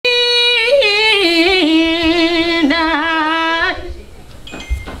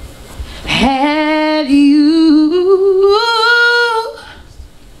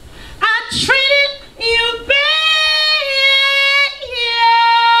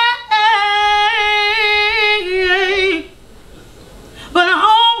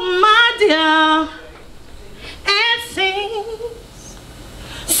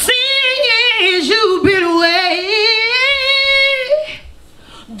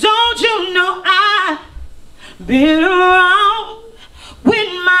Don't you know I've been around with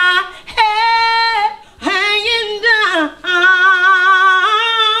my head hanging down,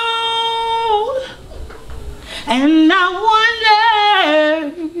 and I wonder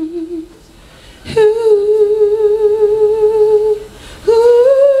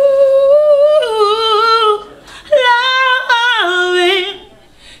loving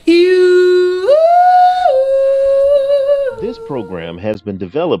you. This program has been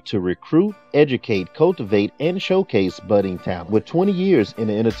developed to recruit, educate, cultivate, and showcase budding talent. With 20 years in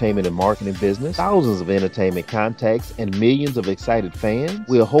the entertainment and marketing business, thousands of entertainment contacts, and millions of excited fans,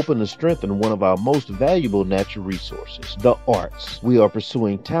 we are hoping to strengthen one of our most valuable natural resources, the arts. We are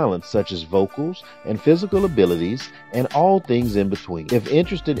pursuing talents such as vocals and physical abilities and all things in between. If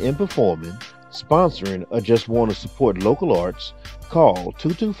interested in performing, sponsoring, or just want to support local arts, call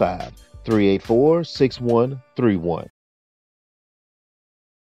 225-384-6131.